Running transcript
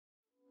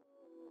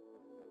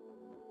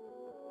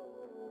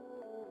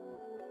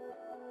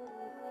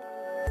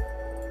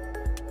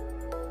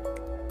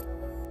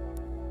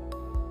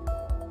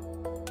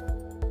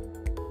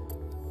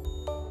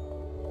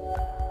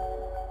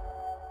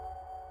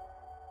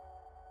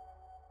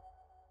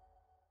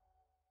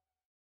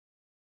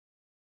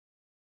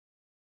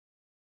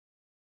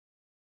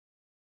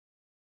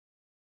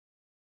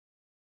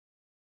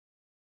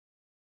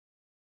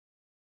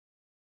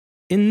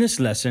In this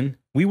lesson,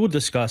 we will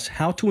discuss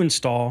how to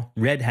install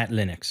Red Hat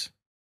Linux.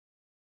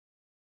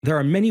 There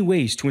are many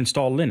ways to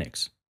install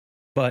Linux,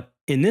 but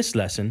in this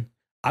lesson,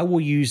 I will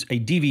use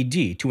a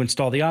DVD to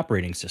install the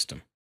operating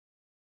system.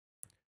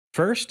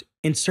 First,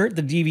 insert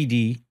the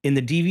DVD in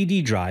the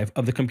DVD drive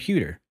of the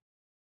computer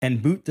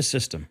and boot the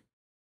system.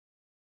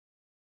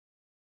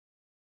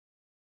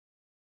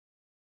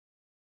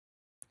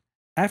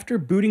 After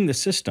booting the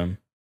system,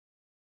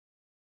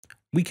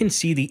 we can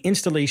see the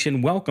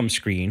installation welcome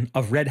screen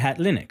of Red Hat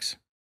Linux.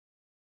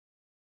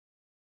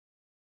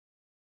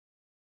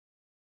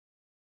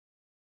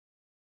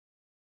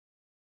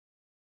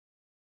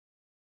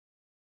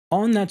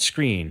 On that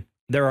screen,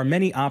 there are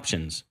many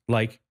options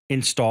like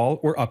Install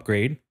or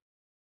Upgrade,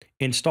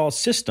 Install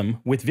System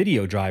with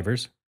video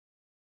drivers.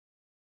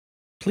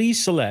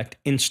 Please select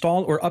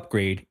Install or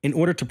Upgrade in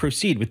order to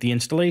proceed with the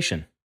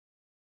installation.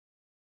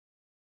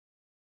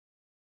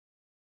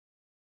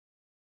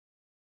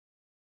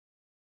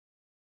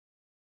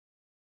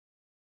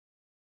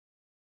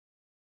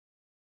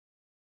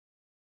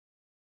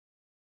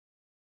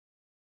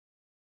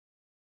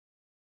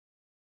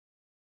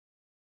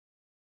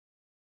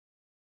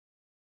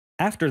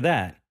 After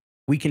that,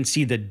 we can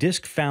see the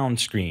Disk Found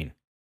screen.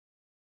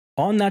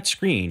 On that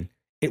screen,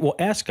 it will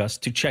ask us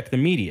to check the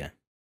media.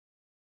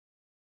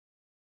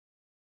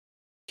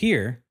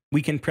 Here,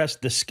 we can press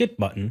the Skip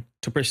button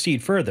to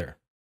proceed further.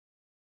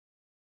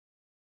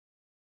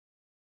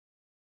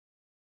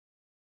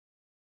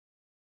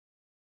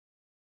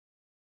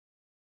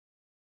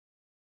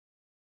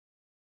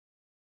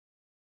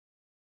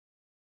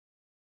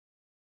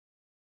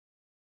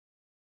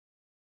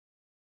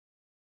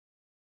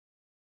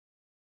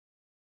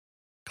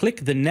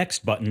 Click the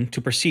Next button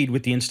to proceed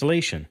with the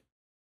installation.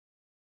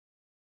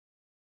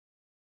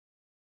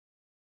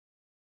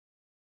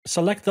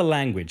 Select the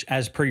language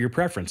as per your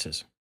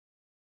preferences.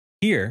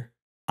 Here,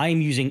 I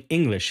am using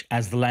English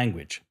as the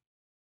language.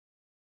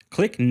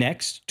 Click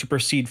Next to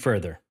proceed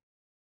further.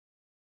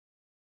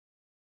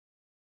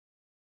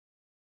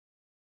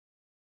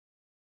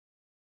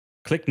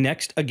 Click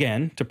Next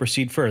again to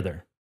proceed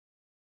further.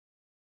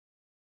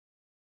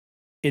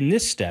 In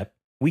this step,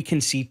 we can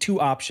see two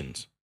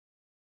options.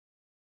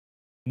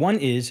 One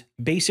is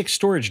Basic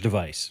Storage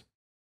Device,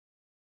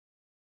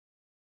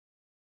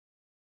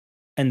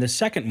 and the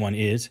second one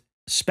is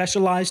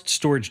Specialized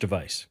Storage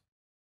Device.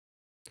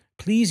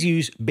 Please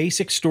use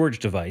Basic Storage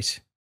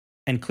Device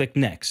and click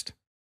Next.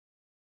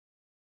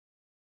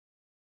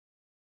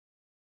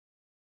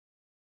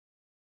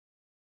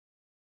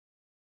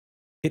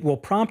 It will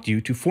prompt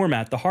you to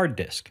format the hard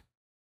disk.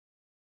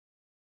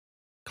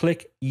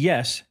 Click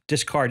Yes,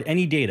 discard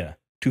any data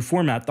to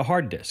format the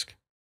hard disk.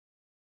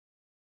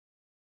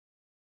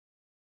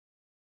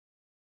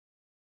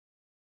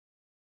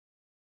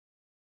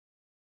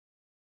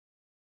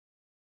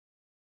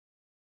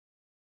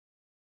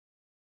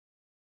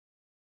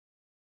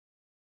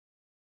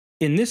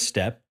 In this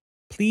step,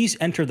 please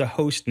enter the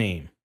host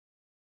name.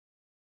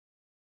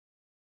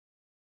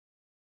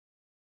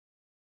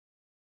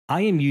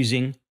 I am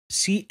using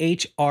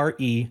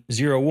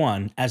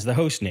CHRE01 as the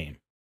host name,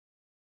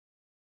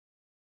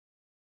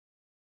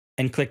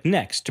 and click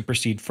Next to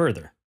proceed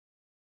further.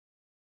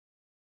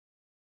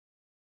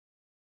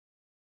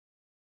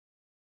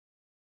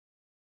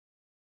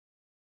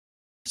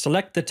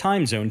 Select the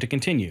time zone to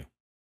continue.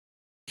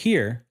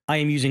 Here, I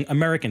am using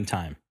American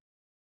time.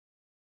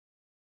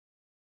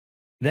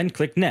 Then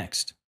click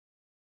Next.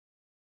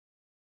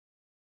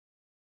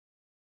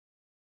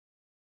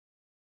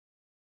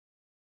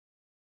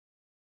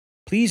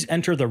 Please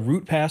enter the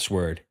root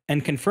password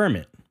and confirm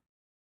it.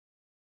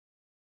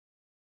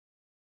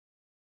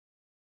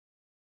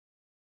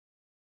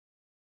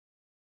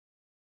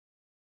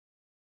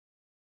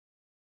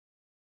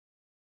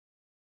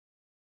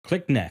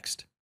 Click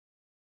Next.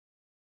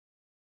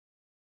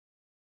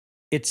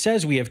 It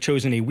says we have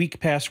chosen a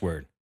weak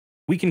password.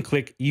 We can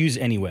click Use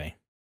Anyway.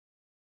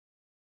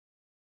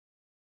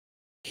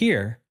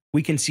 Here,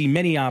 we can see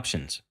many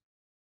options.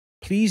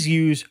 Please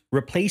use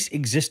Replace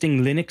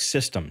Existing Linux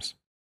Systems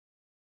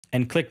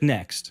and click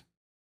Next.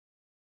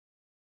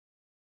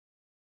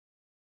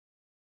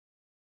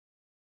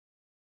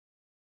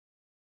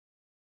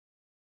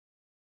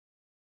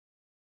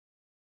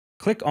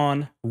 Click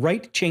on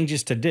Write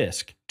Changes to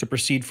Disk to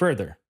proceed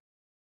further.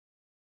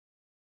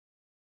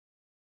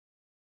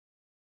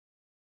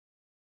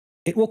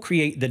 It will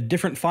create the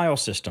different file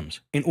systems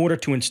in order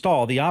to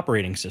install the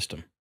operating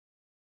system.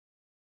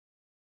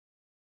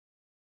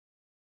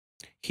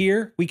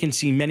 Here, we can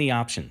see many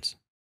options.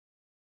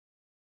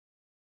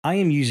 I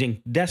am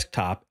using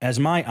Desktop as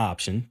my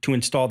option to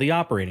install the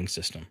operating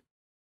system.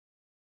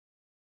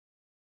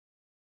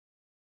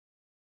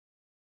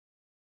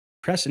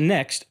 Press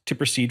Next to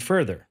proceed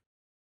further.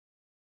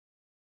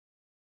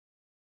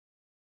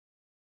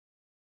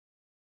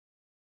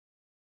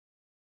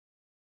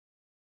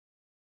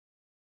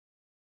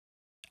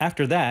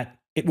 After that,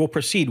 it will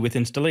proceed with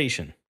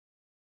installation.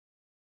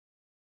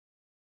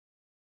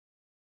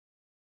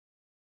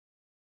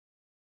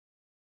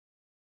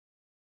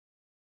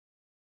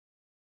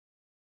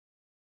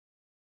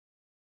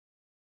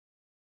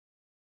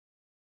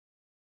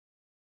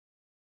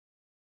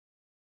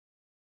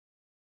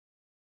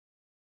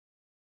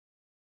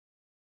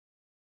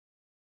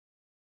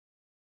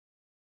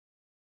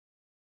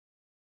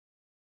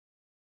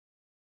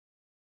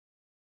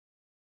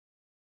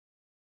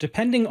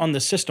 Depending on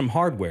the system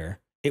hardware,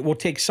 it will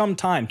take some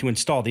time to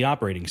install the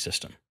operating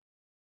system.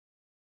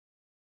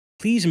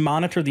 Please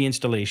monitor the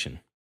installation.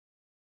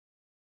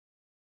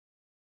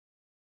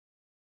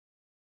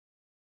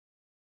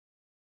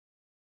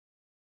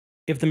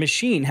 If the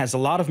machine has a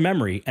lot of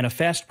memory and a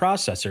fast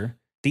processor,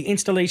 the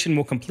installation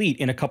will complete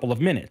in a couple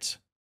of minutes.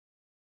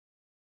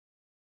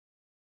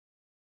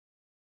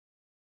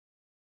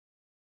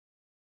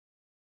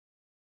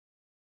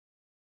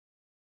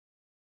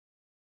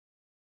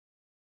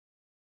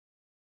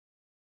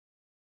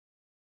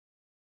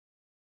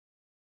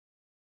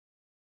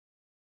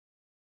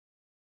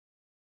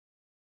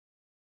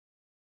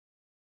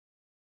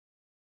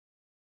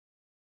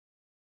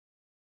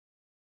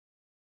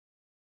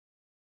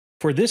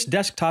 For this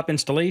desktop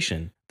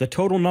installation, the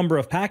total number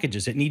of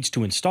packages it needs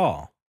to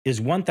install is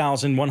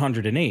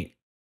 1,108.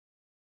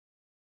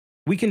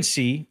 We can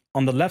see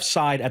on the left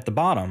side at the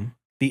bottom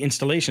the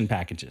installation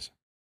packages.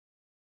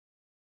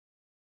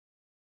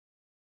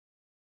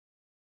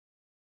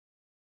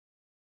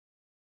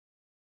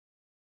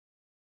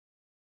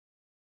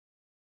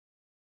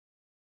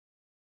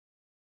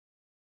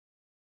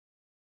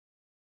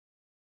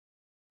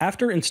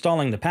 After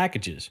installing the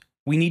packages,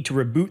 we need to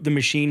reboot the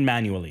machine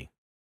manually.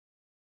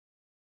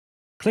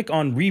 Click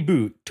on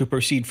Reboot to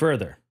proceed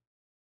further.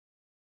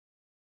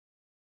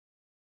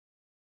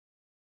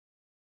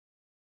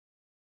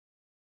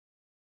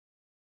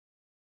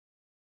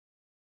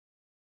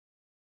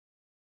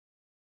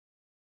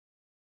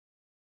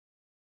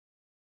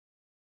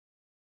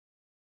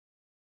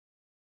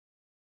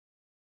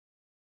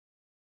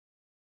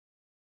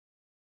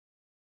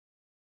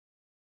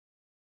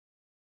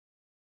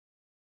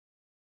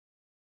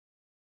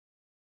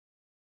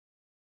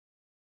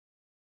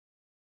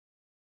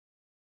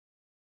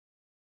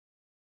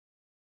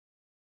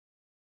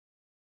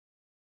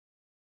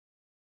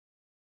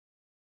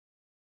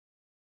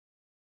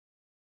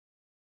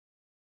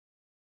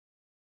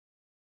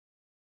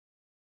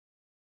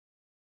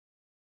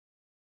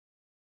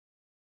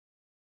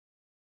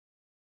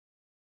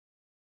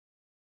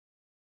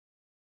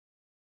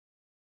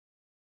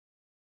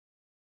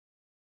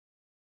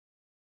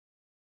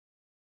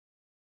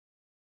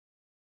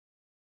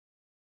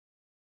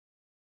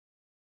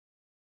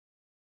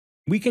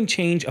 We can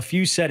change a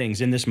few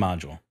settings in this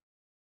module.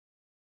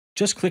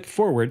 Just click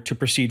Forward to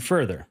proceed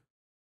further.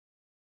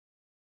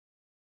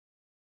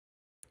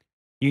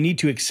 You need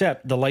to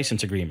accept the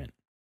license agreement.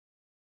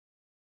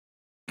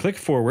 Click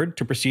Forward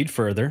to proceed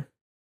further.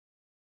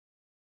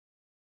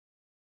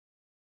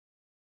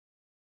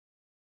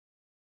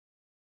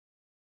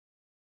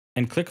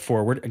 And click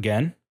Forward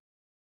again.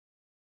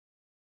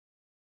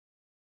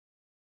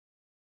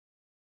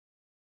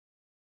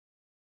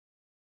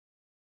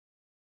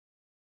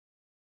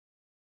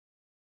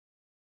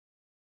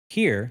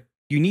 Here,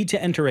 you need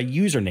to enter a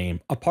username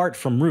apart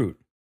from root.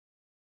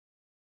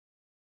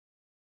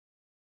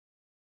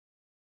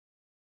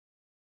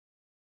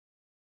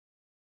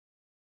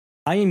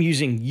 I am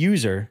using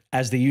user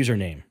as the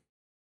username.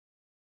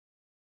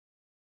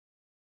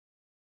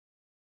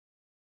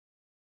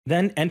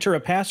 Then enter a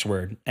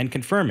password and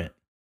confirm it.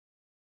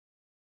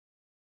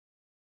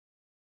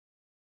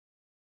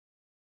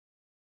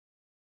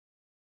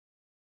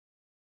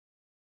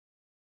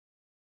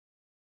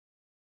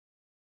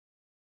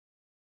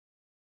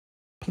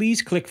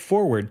 Please click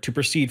Forward to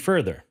proceed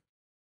further.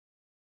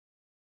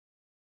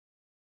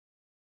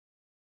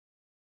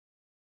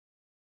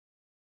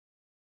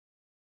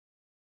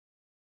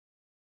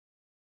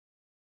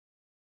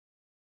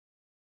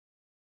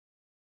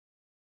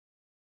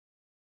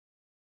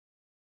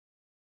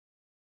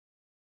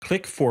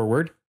 Click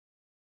Forward.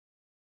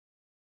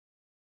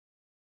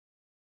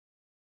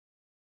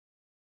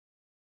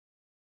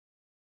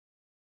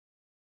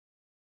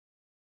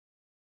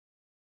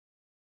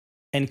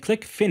 And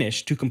click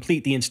Finish to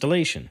complete the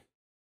installation.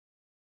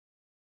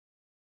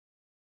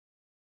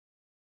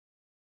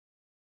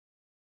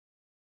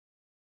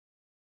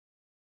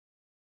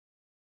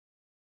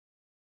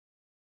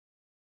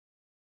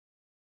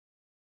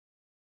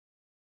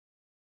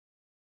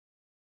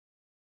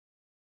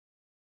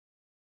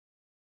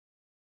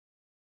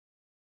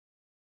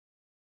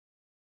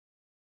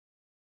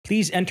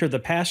 Please enter the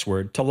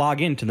password to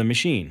log into the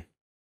machine.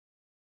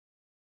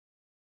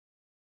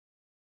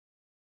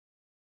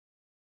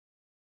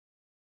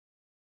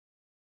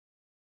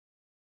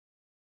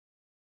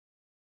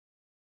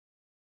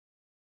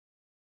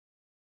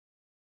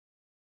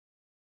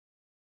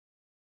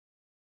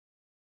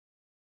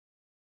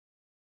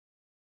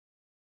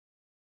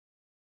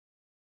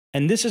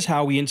 And this is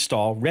how we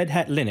install Red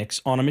Hat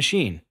Linux on a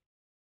machine.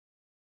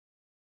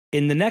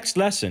 In the next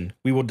lesson,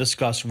 we will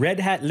discuss Red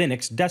Hat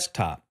Linux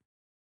Desktop.